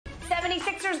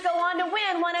76ers go on to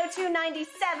win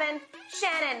 102-97.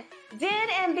 Shannon, did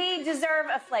Embiid deserve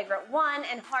a flagrant 1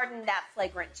 and Harden that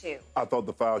flagrant 2? I thought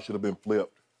the foul should have been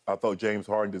flipped. I thought James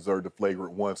Harden deserved a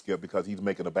flagrant 1, Skip, because he's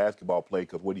making a basketball play.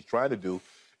 Because what he's trying to do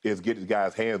is get the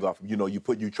guy's hands off him. You know, you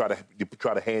try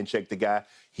to hand check the guy.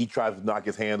 He tries to knock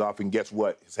his hand off, and guess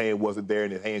what? His hand wasn't there,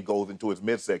 and his hand goes into his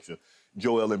midsection.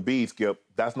 Joel Embiid, Skip,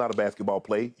 that's not a basketball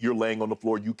play. You're laying on the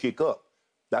floor, you kick up.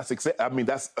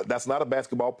 That's not a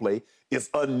basketball play. It's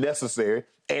unnecessary,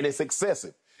 and it's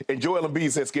excessive. And Joel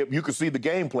Embiid said, Skip, you can see the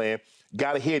game plan.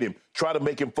 Got to hit him. Try to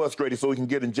make him frustrated so he can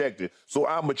get ejected. So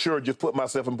I'm mature, just put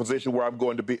myself in position where I'm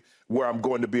going to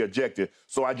be ejected.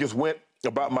 So I just went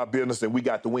about my business, and we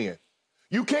got the win.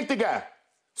 You kicked the guy.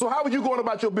 So how are you going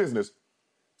about your business?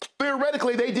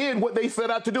 Theoretically, they did what they set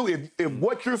out to do. If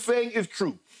what you're saying is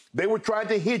true, they were trying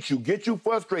to hit you, get you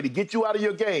frustrated, get you out of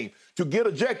your game to get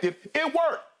ejected. It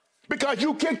worked because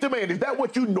you kicked the man. Is that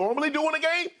what you normally do in a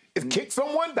game? Is kick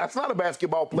someone? That's not a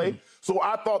basketball play. So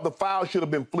I thought the foul should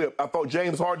have been flipped. I thought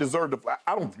James Harden deserved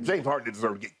James Harden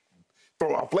deserved to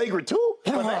throw a flagrant 2.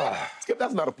 Skip,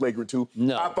 that's not a flagrant 2.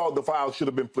 No. I thought the foul should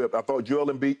have been flipped. I thought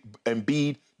Joel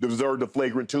Embiid deserved a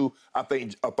flagrant 2. I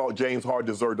thought James Harden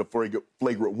deserved a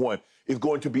flagrant 1. It's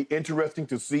going to be interesting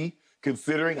to see,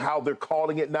 considering how they're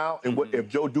calling it now, and what if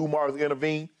Joe Dumars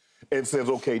intervened and says,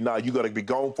 okay, now you got to be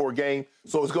gone for a game.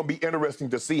 So it's going to be interesting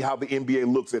to see how the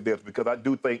NBA looks at this, because I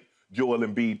do think Joel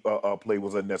Embiid play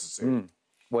was unnecessary.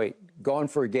 Wait, gone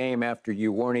for a game after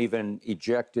you weren't even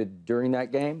ejected during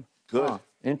that game? Good. Huh,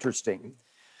 interesting.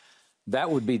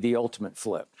 That would be the ultimate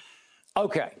flip.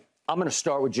 Okay, I'm going to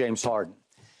start with James Harden.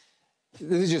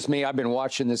 This is just me. I've been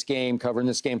watching this game, covering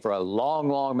this game for a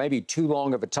long, maybe too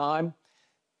long of a time.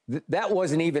 That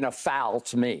wasn't even a foul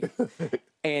to me.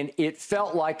 And it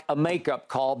felt like a makeup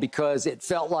call, because it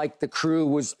felt like the crew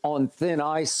was on thin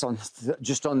ice,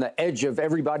 just on the edge of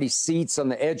everybody's seats, on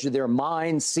the edge of their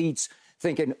mind seats,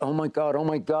 thinking, oh, my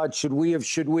God, should we have?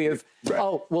 Right.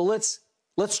 Oh, well, let's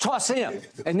toss him,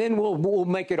 and then we'll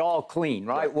make it all clean,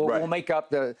 right? We'll make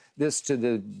up this to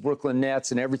the Brooklyn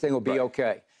Nets, and everything will be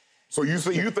okay. So you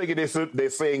think they're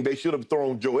saying they should have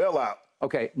thrown Joel out?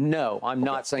 Okay, no, I'm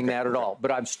not saying that at all.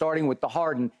 But I'm starting with the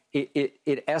Harden.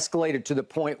 It escalated to the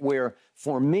point where,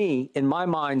 for me, in my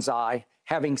mind's eye,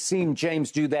 having seen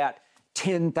James do that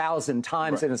 10,000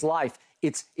 times in his life,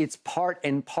 it's part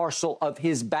and parcel of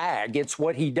his bag. It's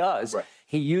what he does. Right.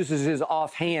 He uses his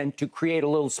offhand to create a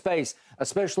little space,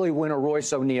 especially when a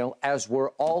Royce O'Neal, as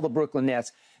were all the Brooklyn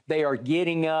Nets, they are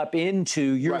getting up into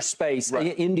your space,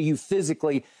 into you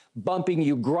physically, bumping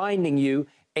you, grinding you,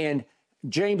 and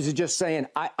James is just saying,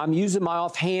 I'm using my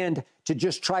offhand to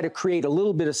just try to create a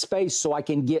little bit of space so I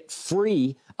can get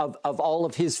free of all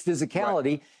of his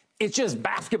physicality. Right. It's just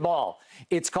basketball.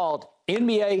 It's called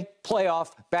NBA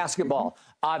playoff basketball.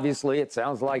 Obviously, it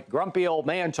sounds like grumpy old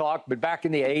man talk, but back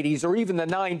in the 80s or even the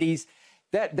 90s,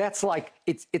 that's like,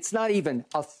 it's not even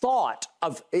a thought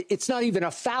of, it's not even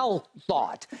a foul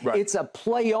thought. Right. It's a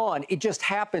play on. It just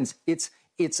happens.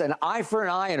 It's an eye for an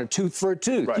eye and a tooth for a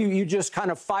tooth. Right. You just kind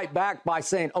of fight back by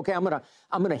saying, okay, I'm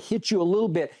gonna hit you a little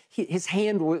bit. His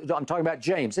hand, I'm talking about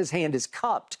James, his hand is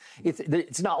cupped.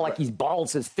 It's not like he's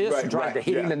balls his fist and trying to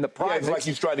hit him in the privates. Yeah, it's like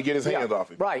he's trying to get his hands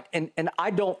off him. Right, and I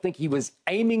don't think he was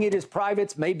aiming at his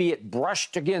privates. Maybe it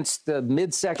brushed against the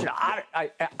midsection.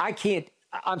 I can't,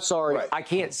 I'm sorry, I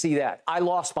can't see that. I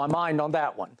lost my mind on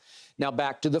that one. Now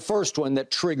back to the first one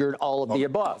that triggered all of the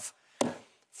above.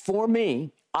 For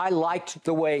me, I liked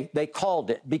the way they called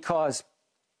it, because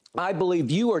I believe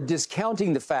you are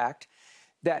discounting the fact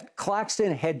that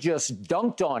Claxton had just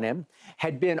dunked on him,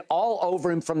 had been all over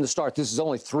him from the start. This is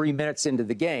only 3 minutes into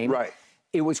the game. Right.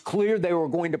 It was clear they were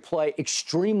going to play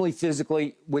extremely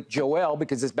physically with Joel,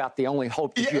 because it's about the only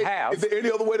hope that you have. Is there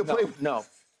any other way to play? No.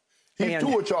 He's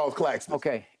two of Charles Claxton.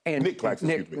 Okay. And Nic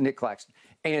Claxton. Nic Claxton.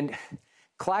 And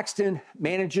Claxton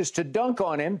manages to dunk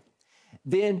on him.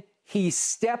 Then he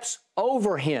steps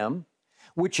over him,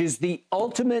 which is the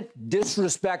ultimate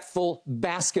disrespectful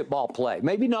basketball play.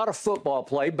 Maybe not a football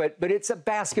play, but it's a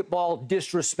basketball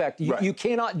disrespect. You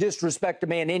cannot disrespect a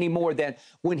man any more than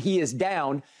when he is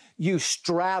down, you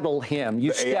straddle him.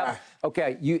 You step. AI.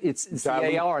 Okay, it's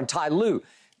the AR and Ty Lue.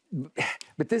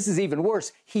 But this is even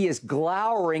worse. He is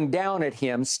glowering down at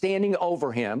him, standing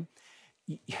over him.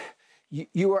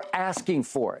 You are asking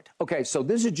for it. Okay, so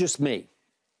this is just me.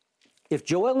 If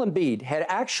Joel Embiid had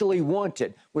actually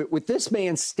wanted, with this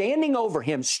man standing over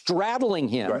him, straddling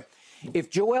him, if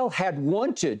Joel had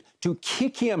wanted to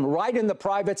kick him right in the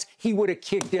privates, he would have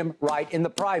kicked him right in the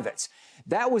privates.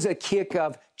 That was a kick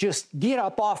of just get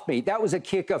up off me. That was a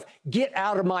kick of get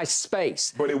out of my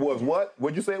space. But it was what?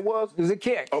 What'd you say it was? It was a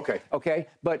kick. Okay. Okay.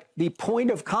 But the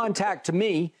point of contact to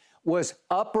me was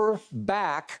upper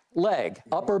back leg,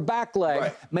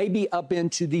 right, maybe up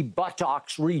into the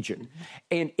buttocks region.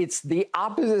 And it's the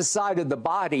opposite side of the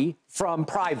body from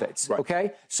privates, right,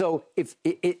 okay? So if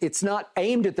it's not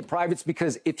aimed at the privates,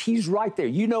 because if he's right there,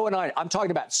 you know, and I'm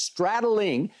talking about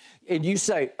straddling, and you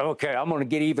say, okay, I'm going to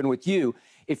get even with you.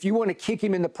 If you want to kick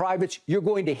him in the privates, you're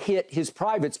going to hit his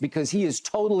privates because he is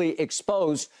totally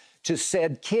exposed to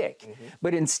said kick.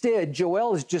 But instead,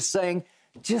 Joel is just saying,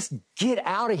 just get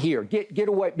out of here, get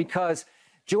away, because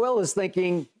Joel is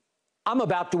thinking, I'm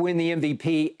about to win the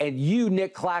MVP, and you,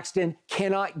 Nic Claxton,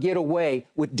 cannot get away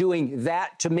with doing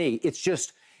that to me. It's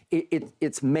just,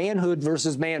 it's manhood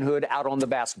versus manhood out on the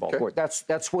basketball court.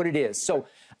 That's what it is. So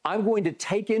I'm going to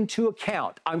take into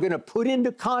account, I'm going to put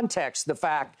into context the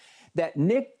fact that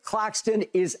Nic Claxton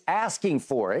is asking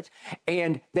for it,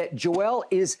 and that Joel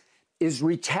is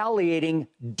retaliating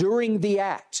during the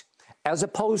act, as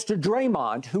opposed to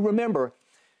Draymond, who, remember,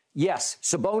 yes,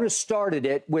 Sabonis started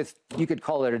it with, you could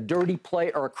call it a dirty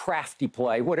play or a crafty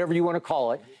play, whatever you want to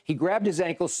call it. He grabbed his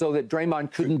ankle so that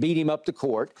Draymond couldn't beat him up the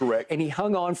court. Correct. And he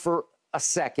hung on for a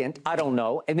second, I don't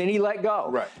know, and then he let go.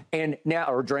 Right. And now,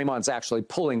 or Draymond's actually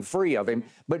pulling free of him,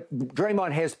 but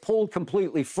Draymond has pulled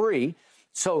completely free,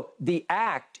 so the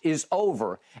act is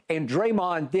over. And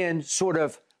Draymond then sort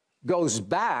of goes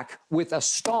back with a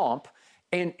stomp.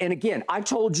 And again, I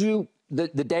told you the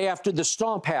day after the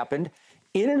stomp happened,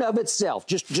 in and of itself,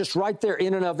 just right there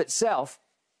in and of itself,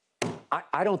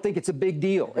 I don't think it's a big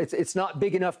deal. It's not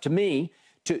big enough to me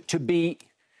to be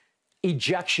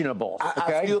ejectionable.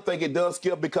 Okay? I still think it does,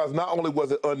 Skip, because not only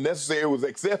was it unnecessary, it was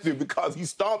excessive because he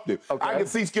stomped him. Okay. I can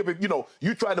see, Skip, if, you know,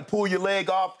 you try to pull your leg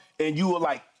off and you were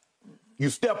like, you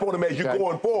step on him as you're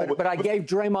going forward. But I gave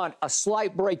Draymond a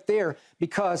slight break there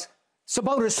because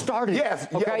Sabonis started it,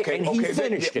 okay? And he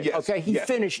finished it, okay? He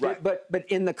finished it, but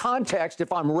in the context,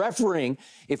 if I'm refereeing,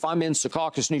 if I'm in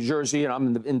Secaucus, New Jersey, and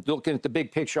I'm looking at the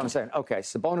big picture, I'm saying, okay,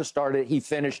 Sabonis started it, he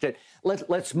finished it.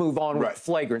 Let's move on with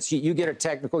flagrants. You get a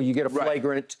technical, you get a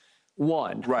flagrant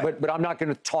one, but I'm not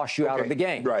going to toss you out of the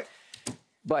game. Right.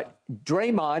 But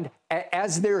Draymond,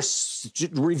 as they're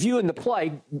reviewing the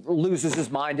play, loses his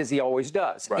mind, as he always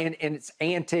does. And it's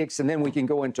antics, and then we can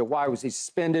go into why was he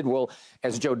suspended. Well,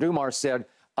 as Joe Dumars said,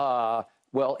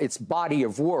 well, it's body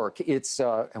of work. It's,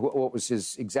 what was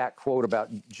his exact quote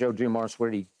about Joe Dumars? What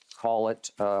did he call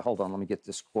it? Hold on, let me get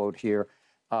this quote here.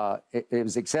 It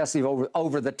was excessive,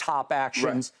 over-the-top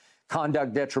actions,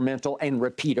 conduct detrimental, and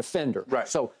repeat offender.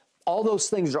 So all those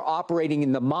things are operating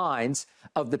in the minds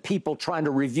of the people trying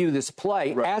to review this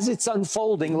play as it's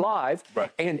unfolding live.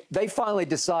 And they finally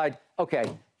decide, okay,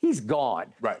 he's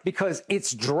gone. Because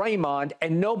it's Draymond,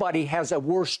 and nobody has a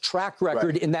worse track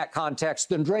record in that context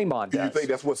than Draymond does. Do you think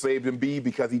that's what saved Embiid,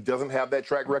 because he doesn't have that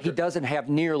track record? He doesn't have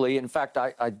nearly. In fact,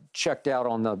 I checked out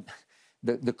on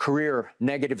the career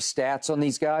negative stats on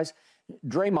these guys.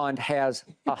 Draymond has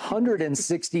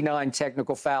 169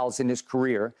 technical fouls in his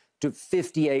career to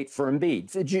 58 for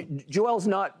Embiid. Joel's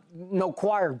no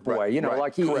choir boy, you know,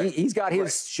 like he's got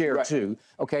his share too.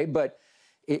 Okay, but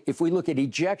if we look at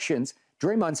ejections,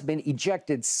 Draymond's been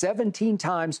ejected 17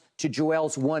 times to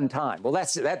Joel's 1 time. Well,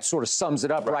 that sort of sums it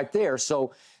up right there.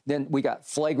 So then we got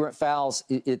flagrant fouls.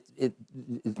 It's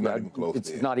not even close.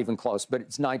 It's not even close, but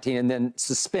it's 19, and then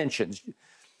suspensions.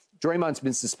 Draymond's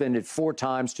been suspended 4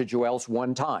 times to Joel's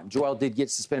 1 time. Joel did get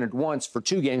suspended once for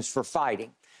 2 games for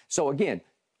fighting. So again,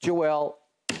 Joel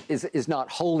is not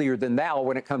holier than thou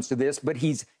when it comes to this, but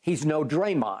he's no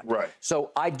Draymond. So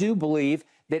I do believe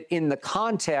that in the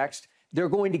context, they're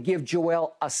going to give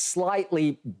Joel a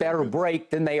slightly better break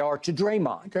than they are to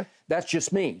Draymond. That's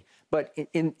just me. But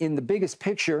in the biggest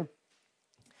picture,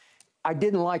 I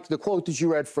didn't like the quote that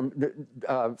you read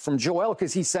from Joel,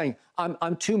 because he's saying,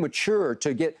 I'm too mature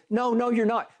to get. No, you're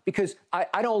not, because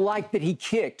I don't like that he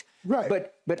kicked.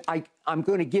 But I'm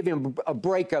going to give him a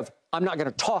break of, I'm not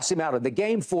going to toss him out of the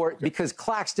game for it, because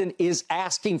Claxton is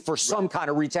asking for some kind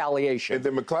of retaliation. And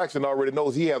then Claxton already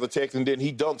knows he has a text, and then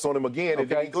he dunks on him again, and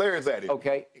then he glares at him.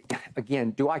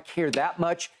 Again, do I care that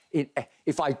much?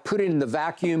 If I put it in the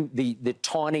vacuum, the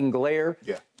taunting glare,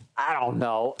 I don't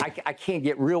know. I can't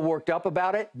get real worked up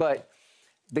about it, but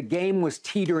the game was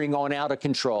teetering on out of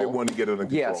control. They wanted to get under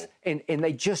control. Yes, and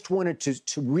they just wanted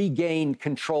to regain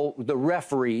control, the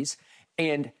referees,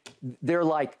 and they're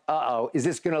like, uh-oh, is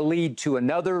this going to lead to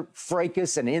another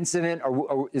fracas, an incident,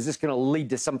 or is this going to lead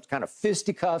to some kind of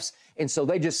fisticuffs? And so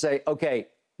they just say, okay,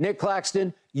 Nic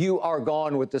Claxton, you are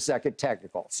gone with the second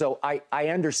technical. So I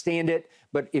understand it,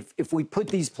 but if we put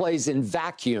these plays in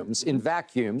vacuums,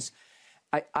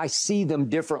 I see them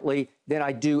differently than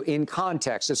I do in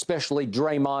context, especially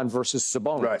Draymond versus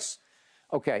Sabonis. Right.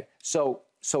 Okay, so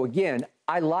again,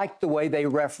 I like the way they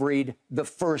refereed the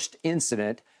first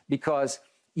incident because,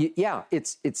 yeah,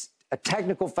 it's a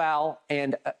technical foul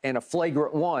and a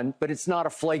flagrant one, but it's not a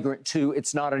flagrant two.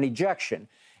 It's not an ejection.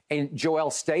 And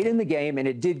Joel stayed in the game, and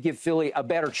it did give Philly a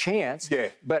better chance. Yeah.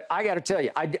 But I got to tell you,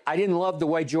 I didn't love the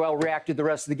way Joel reacted the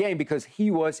rest of the game because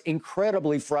he was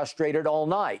incredibly frustrated all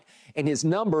night. And his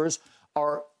numbers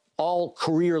are all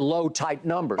career low type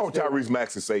numbers. Oh, Tyrese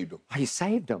Maxey saved him. He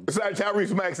saved him. Besides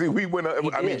Tyrese Maxey, we went.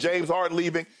 I mean, James Harden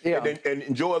leaving, Yeah.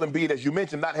 and Joel Embiid, as you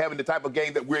mentioned, not having the type of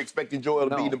game that we're expecting Joel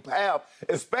Embiid to have,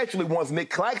 especially once Nic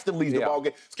Claxton leaves the ball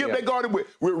game. Skip, they guarded with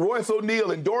Royce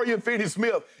O'Neal and Dorian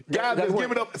Finney-Smith, guys that's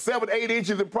giving up 7, 8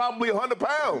 inches and probably 100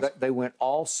 pounds. They went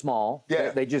all small.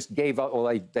 Yeah. They just gave up.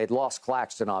 Well, they'd lost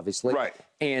Claxton, obviously. Right.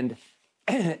 And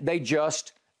they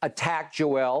just attacked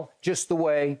Joel just the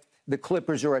way the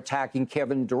Clippers are attacking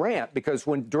Kevin Durant, because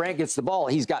when Durant gets the ball,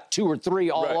 he's got 2 or 3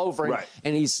 all over him,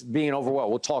 and he's being overwhelmed.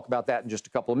 We'll talk about that in just a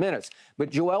couple of minutes. But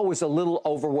Joel was a little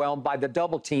overwhelmed by the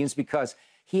double teams because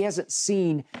he hasn't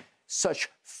seen such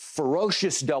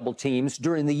ferocious double teams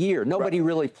during the year. Nobody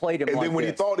really played him like this. And then when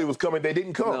he thought it was coming, they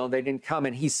didn't come. No, they didn't come,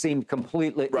 and he seemed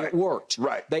completely, it worked.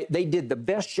 Right. They did the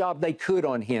best job they could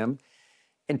on him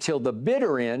until the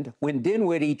bitter end when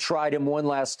Dinwiddie tried him one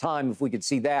last time, if we could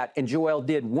see that. And Joel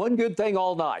did one good thing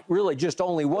all night, really just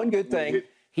only one good thing.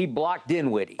 He blocked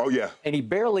Dinwiddie. Oh, yeah. And he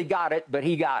barely got it, but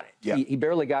he got it. Yeah. He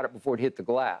barely got it before it hit the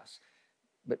glass.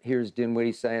 But here's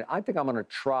Dinwiddie saying, I think I'm going to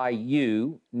try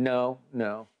you. No,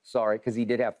 sorry, because he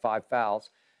did have 5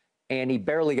 fouls. And he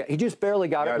just barely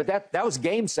got it, but that was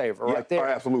game saver right there. Oh,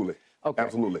 absolutely. Okay.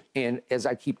 Absolutely. And as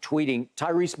I keep tweeting,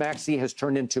 Tyrese Maxey has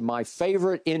turned into my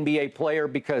favorite NBA player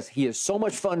because he is so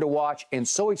much fun to watch and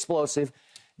so explosive.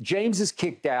 James is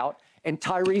kicked out, and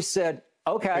Tyrese said,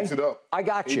 okay, Picks it up. I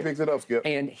got you. He picks it up, Skip.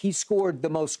 And he scored the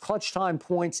most clutch time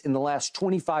points in the last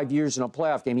 25 years in a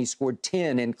playoff game. He scored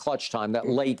 10 in clutch time, that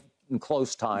late and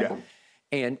close time. Yeah.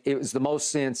 And it was the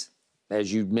most since,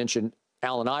 as you mentioned,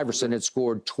 Allen Iverson had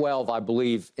scored 12, I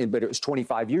believe, but it was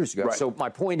 25 years ago. Right. So my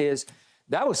point is,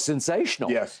 that was sensational.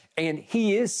 Yes. And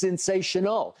he is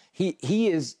sensational.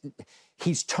 He's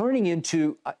turning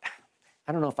into,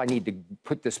 I don't know if I need to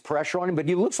put this pressure on him, but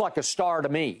he looks like a star to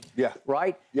me. Yeah.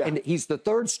 Right? Yeah. And he's the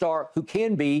 3rd star who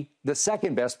can be the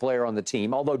 2nd best player on the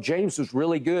team, although James was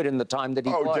really good in the time that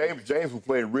he played. James was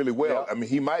playing really well. Yeah. I mean,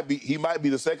 he might be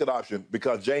the 2nd option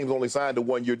because James only signed a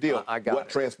 1-year deal. What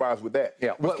transpires with that?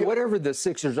 Yeah. Whatever the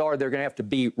Sixers are, they're going to have to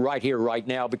be right here, right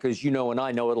now, because you know and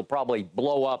I know it'll probably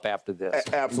blow up after this.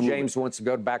 Absolutely. James wants to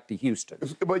go back to Houston.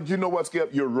 But you know what,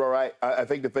 Skip? You're right. I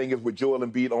think the thing is with Joel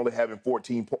Embiid only having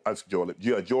 14 points. Joel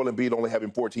Embiid only having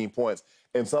 14 points,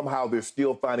 and somehow they're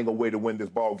still finding a way to win this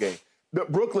ball game.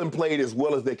 Brooklyn played as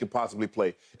well as they could possibly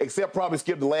play, except probably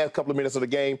skip the last couple of minutes of the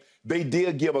game. They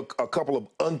did give a couple of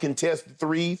uncontested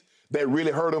threes that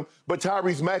really hurt them, but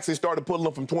Tyrese Maxey started pulling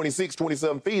them from 26,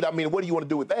 27 feet. I mean, what do you want to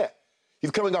do with that?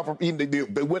 He's coming off from,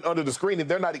 they went under the screen, and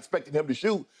they're not expecting him to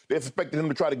shoot. They're expecting him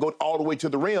to try to go all the way to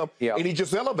the rim, and he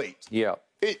just elevates. Yeah.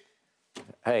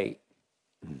 Hey,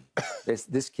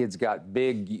 this kid's got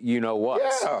big, you know what?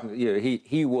 Yeah.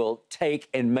 He will take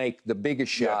and make the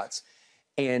biggest shots,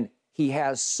 and he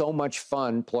has so much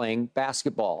fun playing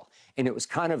basketball. And it was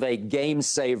kind of a game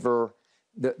saver,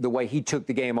 the way he took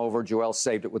the game over. Joel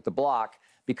saved it with the block,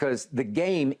 because the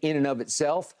game in and of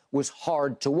itself was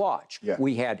hard to watch. Yeah.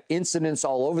 We had incidents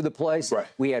all over the place. Right.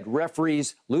 We had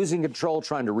referees losing control,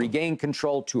 trying to regain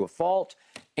control to a fault.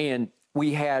 And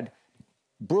we had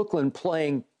Brooklyn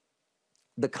playing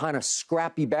the kind of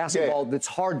scrappy basketball that's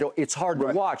hard to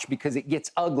watch because it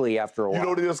gets ugly after a while. You know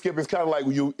what it is, Skip? It's kind of like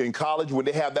when you in college when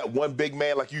they have that one big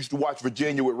man, like you used to watch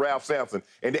Virginia with Ralph Sampson,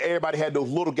 and everybody had those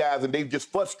little guys and they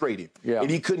just frustrated. Yeah. And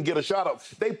he couldn't get a shot up.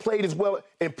 They played as well,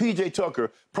 and P.J.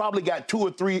 Tucker probably got 2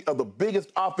 or 3 of the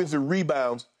biggest offensive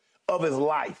rebounds of his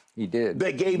life. He did.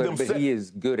 They gave them. But he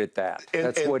is good at that.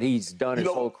 That's what he's done his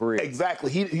whole career. Exactly.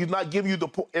 He's not giving you the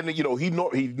 – and,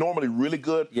 he's normally really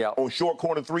good on short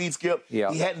corner threes, Skip.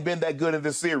 Yeah. He hadn't been that good in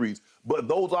this series. But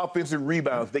those offensive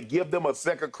rebounds, they give them a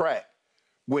second crack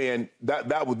when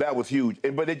that was huge.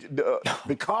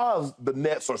 Because the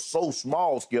Nets are so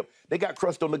small, Skip, they got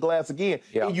crushed on the glass again.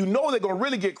 Yeah. And you know they're going to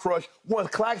really get crushed once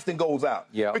Claxton goes out.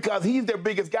 Yeah. Because he's their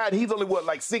biggest guy, and he's only,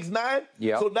 6'9"?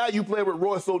 Yeah. So now you play with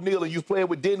Royce O'Neal, and you play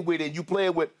with Dinwiddie, and you play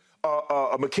with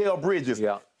Mikal Bridges.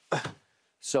 Yeah.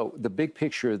 So the big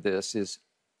picture of this is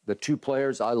the two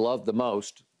players I love the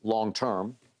most long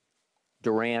term,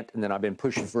 Durant, and then I've been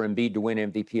pushing for Embiid to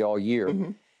win MVP all year.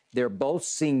 They're both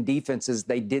seeing defenses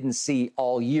they didn't see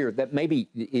all year. That maybe,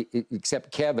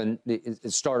 except Kevin,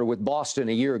 it started with Boston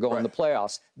a year ago in the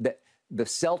playoffs. That the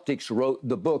Celtics wrote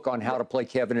the book on how to play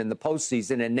Kevin in the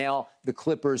postseason, and now the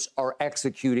Clippers are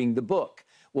executing the book.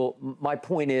 Well, my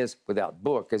point is, without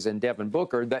book, as in Devin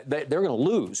Booker, that they're going to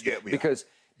lose because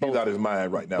he's out of his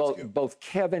mind right now. Both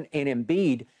Kevin and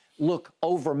Embiid look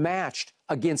overmatched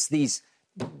against these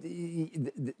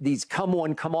come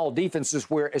one, come all defenses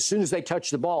where as soon as they touch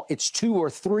the ball, it's 2 or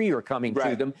 3 are coming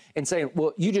to them and saying,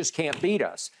 well, you just can't beat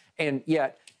us. And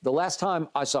yet the last time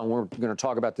I saw, and we're going to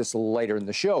talk about this a little later in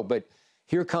the show, but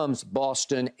here comes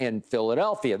Boston and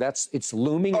Philadelphia. It's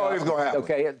looming up. It's going to happen.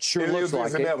 Okay, it sure looks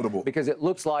like inevitable. Because it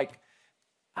looks like,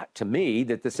 to me,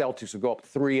 that the Celtics will go up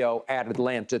 3-0 at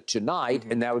Atlanta tonight,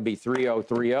 and that would be 3-0,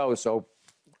 3-0, so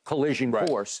collision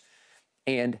course.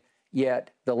 And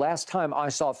yet, the last time I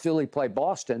saw Philly play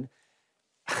Boston,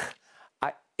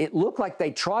 it looked like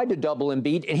they tried to double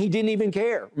Embiid, and he didn't even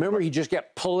care. Remember, he just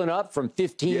kept pulling up from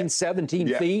 15,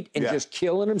 17 feet and just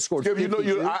killing him, scored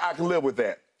 52. I can live with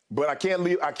that. But I can't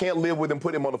live with him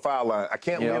putting him on the foul line. I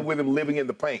can't live with him living in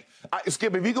the paint.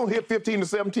 Skip, if you're going to hit 15 to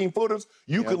 17 footers,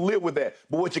 you can live with that.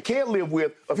 But what you can't live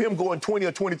with of him going 20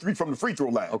 or 23 from the free throw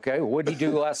line. Okay, what did he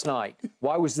do last night?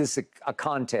 Why was this a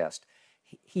contest?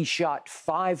 He shot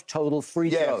 5 total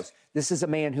free throws. This is a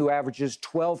man who averages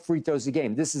 12 free throws a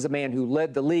game. This is a man who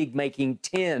led the league making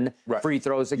 10 free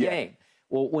throws a game.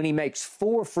 Well, when he makes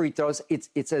 4 free throws,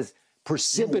 it's a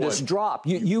precipitous drop.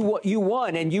 You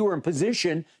won, and you were in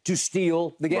position to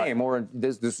steal the game, or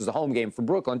this was a home game for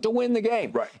Brooklyn, to win the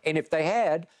game. And if they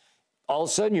had, all of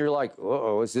a sudden you're like,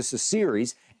 uh-oh, is this a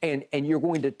series? And you're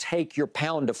going to take your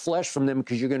pound of flesh from them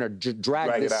because you're going to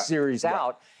drag this series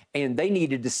out. And they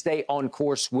needed to stay on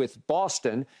course with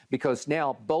Boston because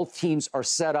now both teams are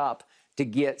set up to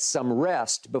get some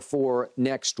rest before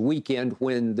next weekend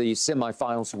when the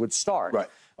semifinals would start.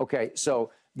 Okay,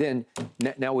 so then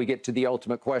now we get to the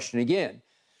ultimate question again.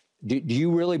 Do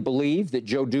you really believe that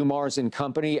Joe Dumars and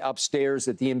company upstairs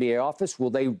at the NBA office, will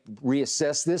they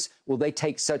reassess this? Will they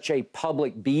take such a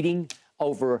public beating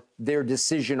over their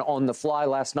decision on the fly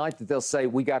last night that they'll say,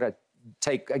 we got to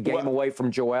take a game away from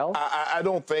Joel? I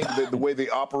don't think that the way they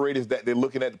operate is that they're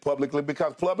looking at it publicly,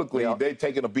 because publicly they're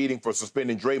taking a beating for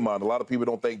suspending Draymond. A lot of people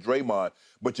don't think Draymond,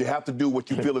 but you have to do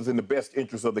what you feel is in the best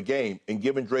interest of the game. And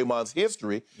given Draymond's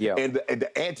history and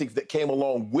the antics that came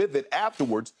along with it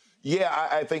afterwards,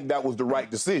 I think that was the right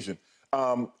decision.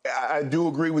 I do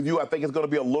agree with you. I think it's going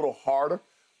to be a little harder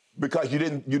because you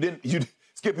didn't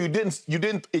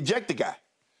eject the guy.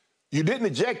 You didn't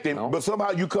eject him, but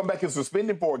somehow you come back and suspend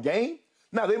him for a game?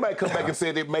 Now, they might come back and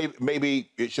say that maybe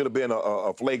it should have been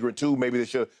a flagrant 2. Maybe they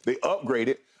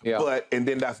upgraded. And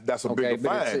then that's a bigger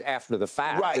fine. It's after the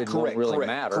fact. It won't really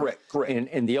matter. Correct.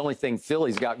 And the only thing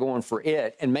Philly's got going for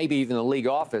it, and maybe even the league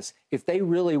office, if they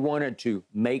really wanted to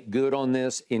make good on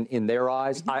this in their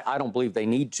eyes, I don't believe they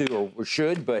need to or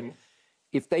should, but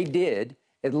if they did,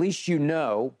 at least you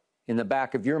know in the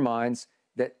back of your minds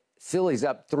that Philly's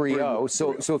up 3-0.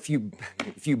 So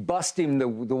if you bust him the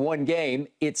one game,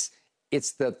 it's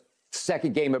the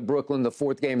second game at Brooklyn, the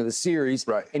 4th game of the series.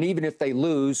 And even if they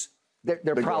lose,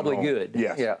 they're probably good.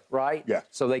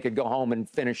 So they could go home and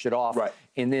finish it off.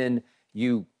 And then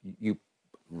you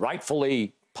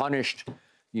rightfully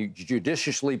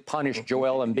judiciously punished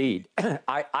Joel Embiid.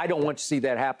 I don't want to see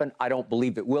that happen. I don't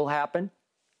believe it will happen.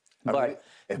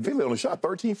 And Philly only shot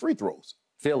 13 free throws.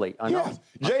 Philly, I know.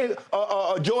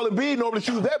 Joel Embiid normally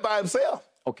shoots that by himself.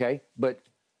 Okay, but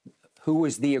who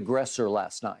was the aggressor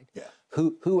last night?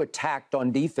 Who attacked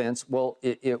on defense? Well,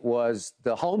 it was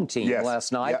the home team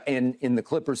last night. And in the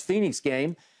Clippers-Phoenix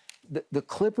game, the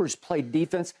Clippers played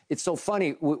defense. It's so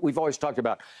funny. We've always talked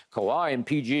about Kawhi and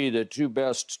PG, the 2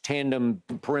 best tandem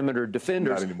perimeter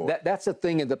defenders. Not anymore. That's a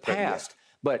thing of the past.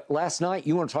 But last night,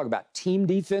 you want to talk about team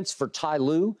defense for Ty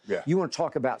Lue? You want to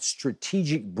talk about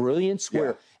strategic brilliance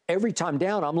where every time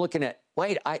down, I'm looking at,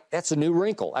 that's a new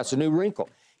wrinkle. That's a new wrinkle.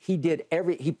 He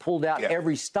pulled out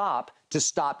every stop to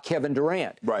stop Kevin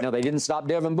Durant. Now, they didn't stop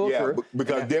Devin Booker.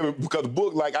 Because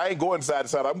Book, I ain't going side to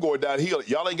side. I'm going downhill.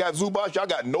 Y'all ain't got Zubac. Y'all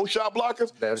got no shot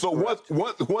blockers. So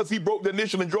once he broke the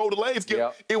initial and drove the lane,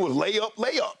 it was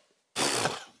layup.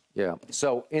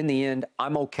 So in the end,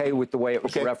 I'm okay with the way it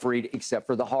was refereed, except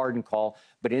for the Harden call.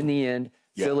 But in the end,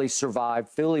 Philly survived.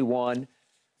 Philly won.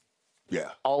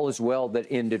 All is well that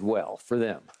ended well for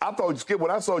them. I thought, Skip,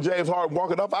 when I saw James Harden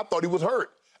walking up, I thought he was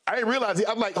hurt. I didn't realize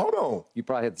I'm like, hold on. You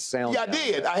probably had the sound down. I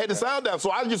did. I had the sound down. So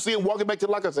I just see him walking back to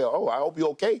the locker. I said, I hope you're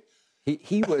okay.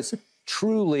 He was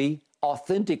truly,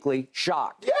 authentically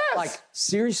shocked. Yes. Like,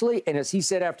 seriously? And as he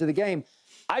said after the game,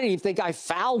 I didn't even think I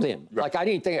fouled him. Right. Like, I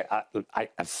didn't think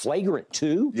a flagrant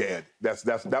two. Yeah,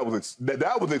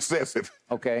 that was excessive.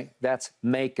 Okay, that's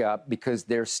makeup because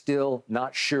they're still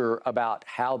not sure about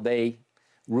how they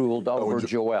ruled over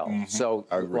Joel. Mm-hmm. So,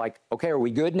 like, okay, are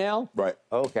we good now? Right.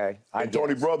 Okay. And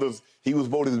Tony Brothers, he was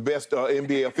voted the best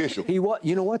NBA official.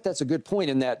 You know what? That's a good point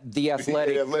in that The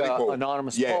Athletic, poll.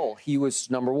 anonymous Yeah. poll. He was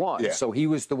number one. Yeah. So he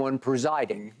was the one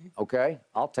presiding. Okay,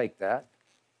 I'll take that.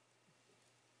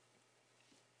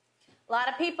 A lot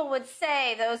of people would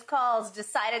say those calls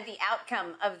decided the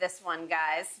outcome of this one,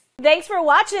 guys. Thanks for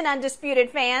watching,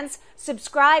 Undisputed fans.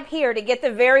 Subscribe here to get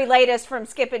the very latest from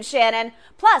Skip and Shannon.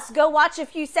 Plus, go watch a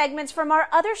few segments from our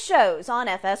other shows on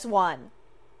FS1.